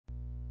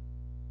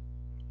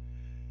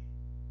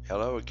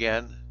Hello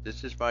again,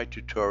 this is my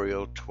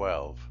tutorial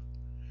 12.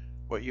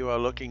 What you are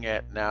looking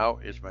at now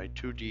is my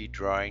 2D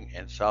drawing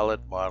and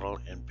solid model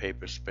in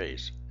paper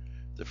space.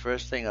 The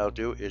first thing I'll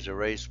do is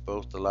erase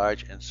both the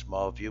large and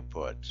small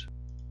viewports.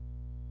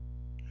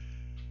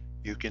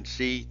 You can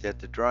see that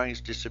the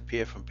drawings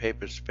disappear from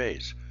paper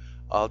space.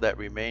 All that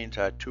remains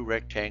are two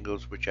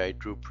rectangles which I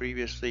drew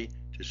previously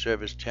to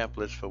serve as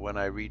templates for when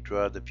I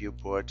redraw the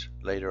viewports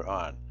later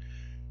on.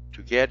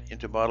 To get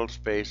into model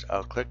space,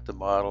 I'll click the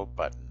model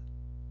button.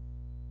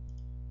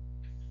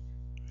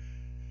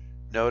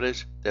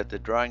 Notice that the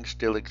drawings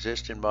still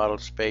exist in model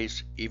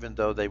space even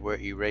though they were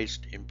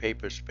erased in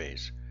paper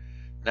space.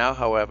 Now,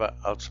 however,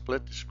 I'll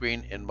split the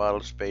screen in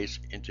model space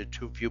into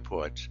two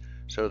viewports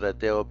so that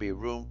there will be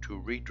room to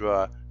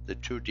redraw the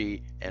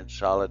 2D and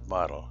solid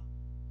model.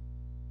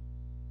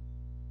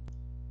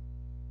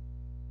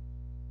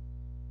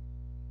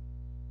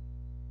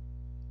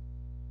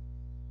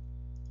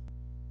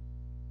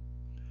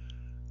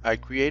 I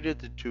created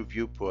the two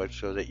viewports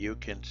so that you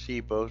can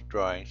see both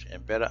drawings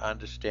and better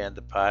understand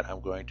the part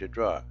I'm going to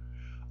draw.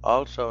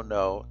 Also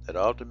know that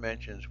all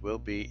dimensions will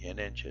be in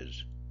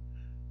inches.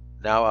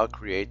 Now I'll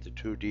create the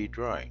 2D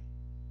drawing.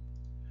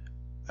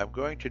 I'm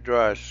going to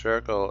draw a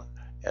circle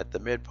at the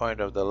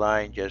midpoint of the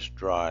line just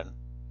drawn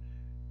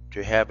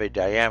to have a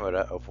diameter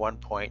of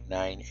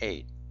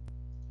 1.98.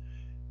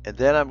 And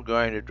then I'm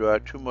going to draw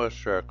two more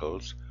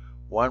circles.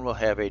 One will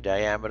have a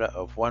diameter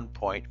of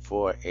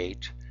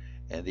 1.48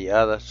 and the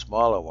other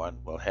smaller one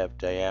will have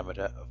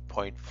diameter of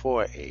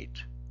 0.48.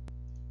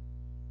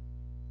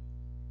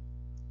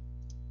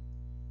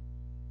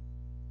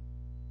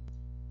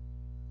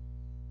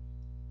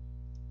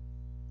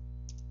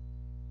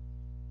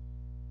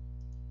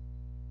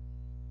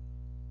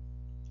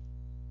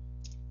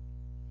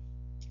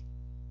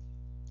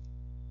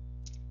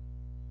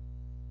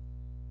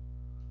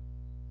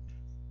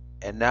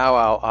 And now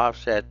I'll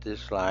offset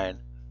this line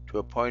to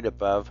a point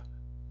above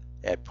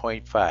at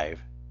 0.5.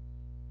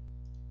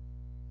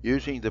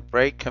 Using the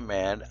break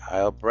command,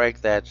 I'll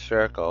break that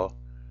circle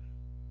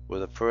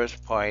with the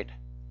first point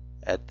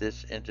at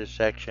this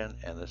intersection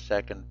and the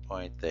second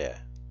point there.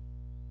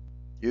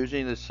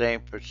 Using the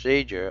same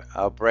procedure,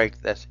 I'll break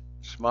this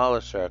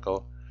smaller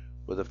circle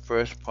with the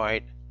first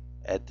point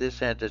at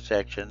this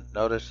intersection.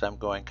 Notice I'm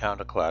going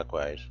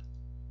counterclockwise.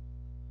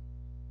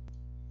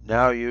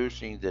 Now,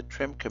 using the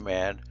trim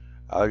command,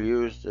 I'll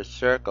use the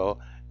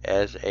circle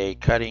as a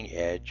cutting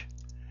edge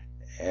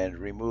and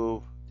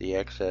remove the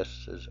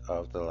excesses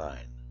of the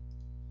line.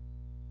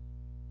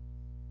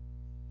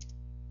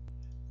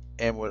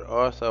 And with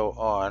ortho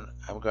on,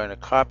 I'm going to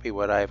copy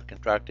what I've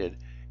constructed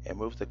and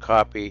move the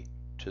copy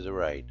to the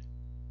right.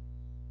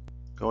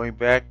 Going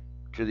back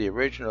to the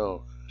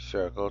original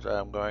circles,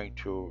 I'm going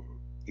to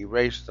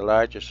erase the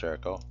larger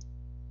circle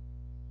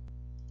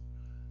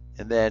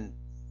and then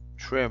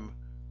trim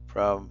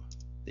from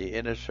the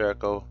inner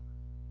circle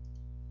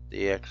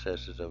the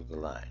excesses of the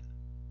line.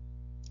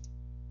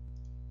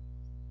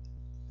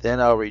 Then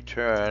I'll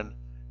return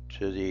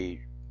to the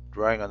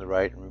drawing on the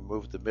right and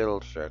remove the middle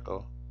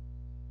circle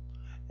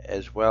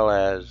as well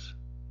as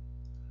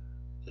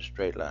the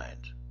straight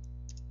lines.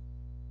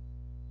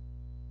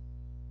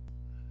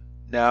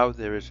 Now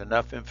there is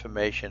enough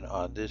information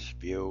on this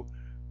view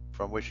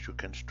from which to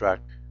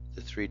construct the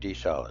 3D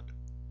solid.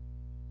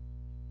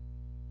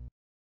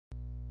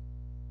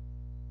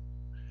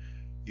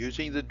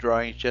 Using the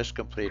drawings just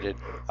completed,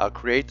 I'll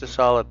create the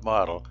solid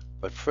model,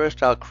 but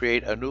first I'll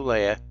create a new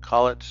layer,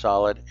 call it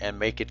solid, and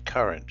make it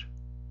current.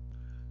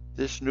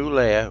 This new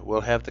layer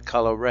will have the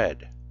color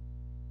red.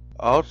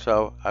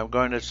 Also, I'm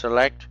going to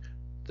select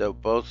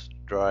both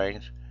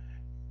drawings,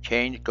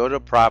 go to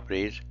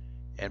properties,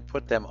 and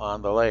put them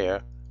on the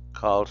layer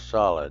called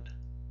solid.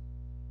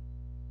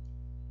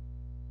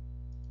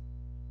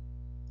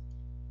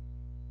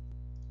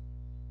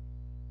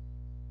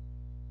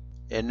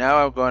 And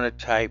now I'm going to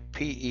type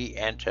PE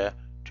enter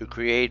to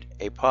create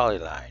a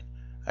polyline.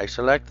 I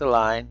select the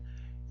line,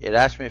 it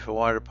asks me if I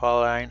wanted a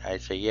polyline, I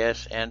say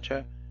yes,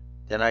 enter,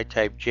 then I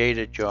type J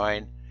to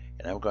join,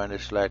 and I'm going to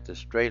select the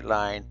straight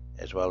line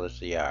as well as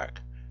the arc.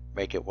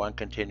 Make it one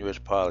continuous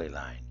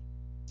polyline.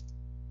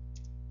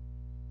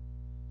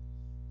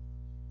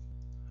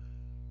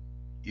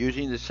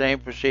 Using the same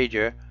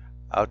procedure,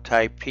 I'll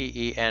type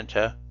PE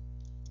enter,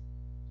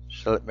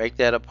 so make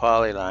that a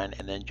polyline,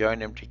 and then join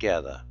them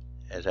together,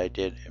 as I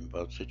did in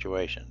both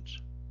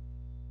situations.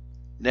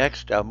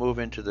 Next, I'll move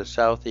into the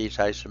southeast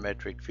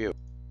isometric view.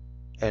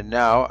 And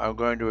now I'm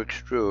going to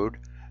extrude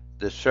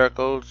the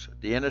circles,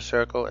 the inner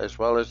circle as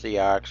well as the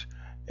arcs,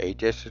 a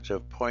distance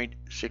of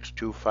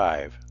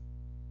 0.625.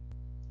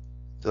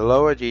 The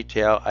lower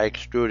detail I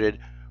extruded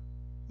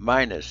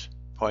minus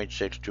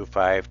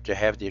 0.625 to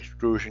have the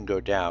extrusion go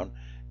down.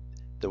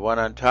 The one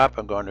on top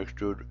I'm going to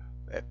extrude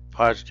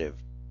positive,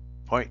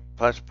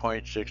 plus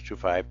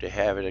 0.625 to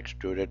have it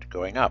extruded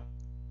going up.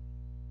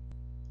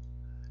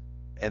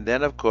 And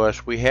then, of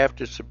course, we have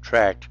to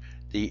subtract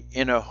the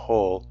inner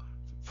hole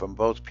from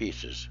both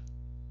pieces.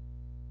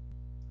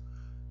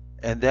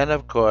 And then,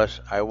 of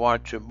course, I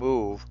want to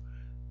move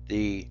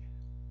the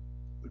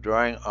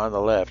drawing on the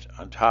left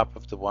on top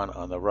of the one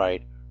on the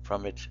right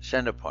from its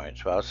center point.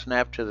 So I'll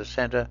snap to the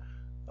center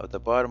of the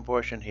bottom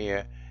portion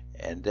here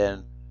and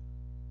then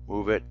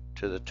move it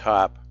to the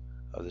top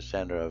of the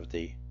center of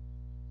the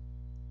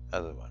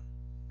other one.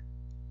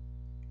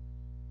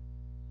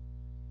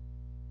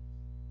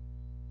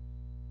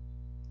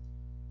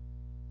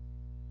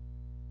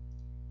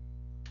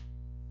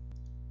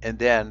 And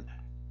then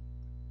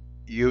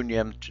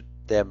union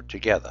them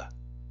together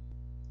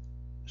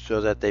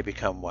so that they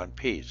become one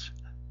piece.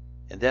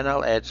 And then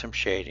I'll add some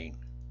shading.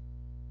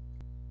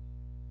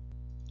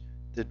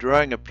 The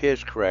drawing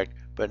appears correct,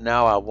 but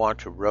now I want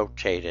to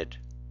rotate it.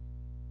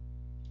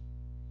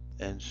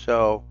 And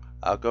so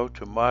I'll go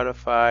to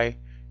Modify,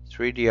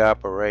 3D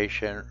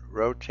Operation,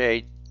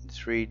 Rotate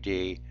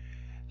 3D,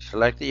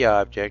 select the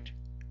object,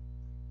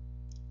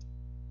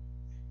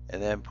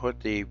 and then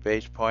put the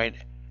base point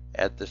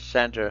at the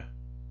center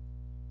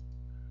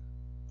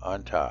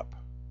on top.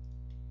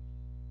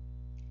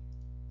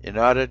 In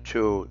order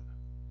to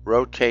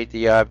rotate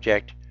the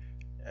object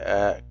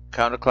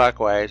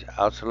counterclockwise,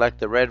 I'll select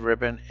the red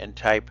ribbon and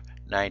type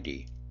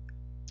 90.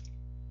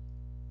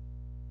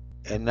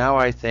 And now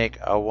I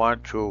think I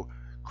want to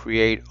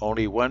create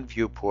only one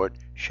viewport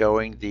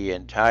showing the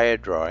entire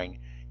drawing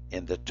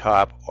in the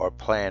top or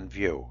plan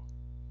view.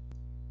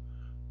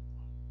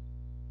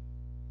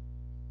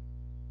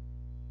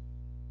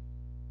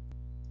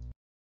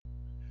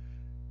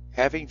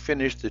 Having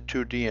finished the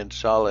 2D and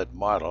solid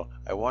model,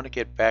 I want to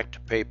get back to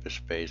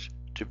Paperspace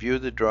to view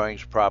the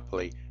drawings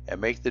properly and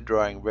make the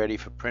drawing ready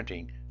for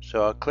printing,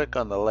 so I'll click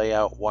on the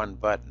Layout 1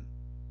 button.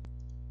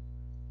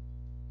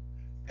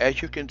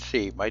 As you can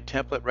see, my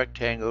template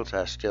rectangles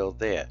are still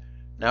there.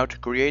 Now to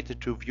create the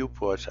two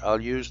viewports,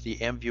 I'll use the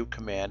MView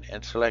command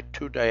and select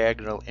two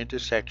diagonal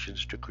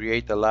intersections to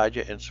create the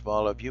larger and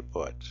smaller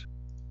viewports.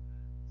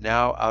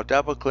 Now I'll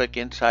double-click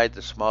inside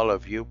the smaller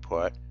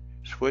viewport,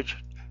 switch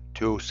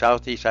to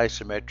Southeast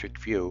Isometric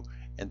View,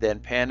 and then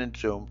pan and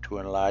zoom to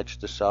enlarge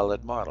the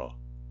solid model.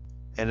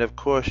 And of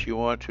course you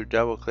want to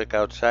double-click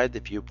outside the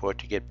viewport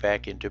to get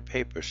back into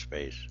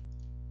Paperspace.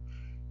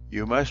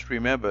 You must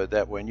remember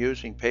that when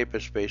using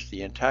Paperspace,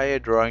 the entire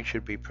drawing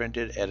should be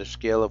printed at a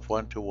scale of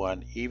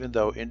 1:1, even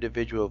though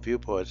individual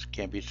viewports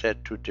can be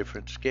set to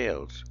different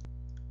scales.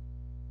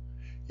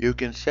 You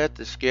can set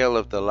the scale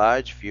of the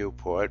large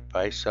viewport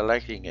by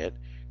selecting it,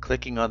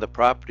 clicking on the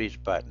Properties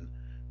button.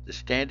 The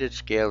standard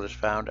scale is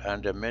found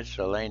under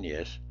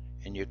Miscellaneous,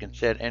 and you can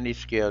set any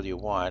scale you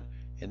want.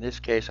 In this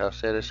case, I'll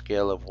set a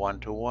scale of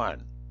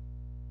 1:1.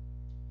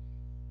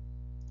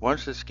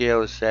 Once the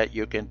scale is set,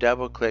 you can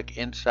double-click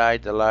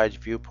inside the large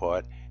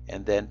viewport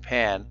and then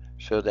pan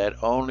so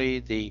that only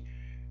the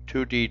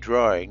 2D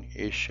drawing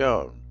is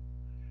shown.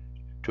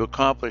 To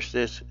accomplish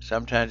this,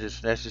 sometimes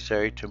it's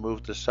necessary to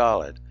move the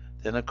solid.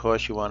 Then, of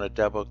course, you want to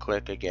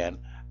double-click again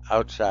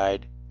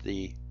outside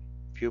the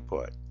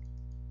viewport.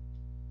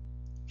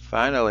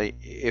 Finally,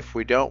 if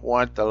we don't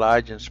want the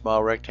large and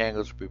small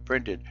rectangles to be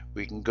printed,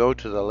 we can go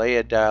to the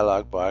Layer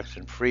dialog box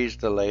and freeze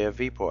the layer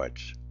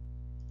viewports.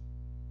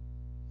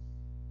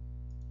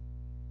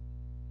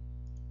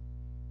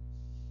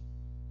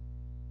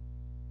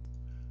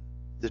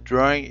 The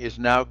drawing is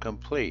now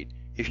complete.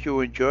 If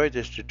you enjoyed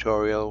this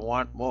tutorial and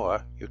want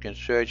more, you can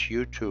search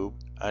YouTube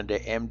under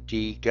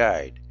MD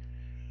Guide.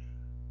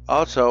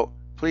 Also,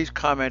 please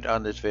comment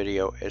on this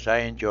video as I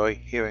enjoy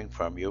hearing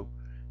from you.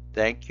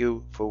 Thank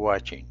you for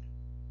watching.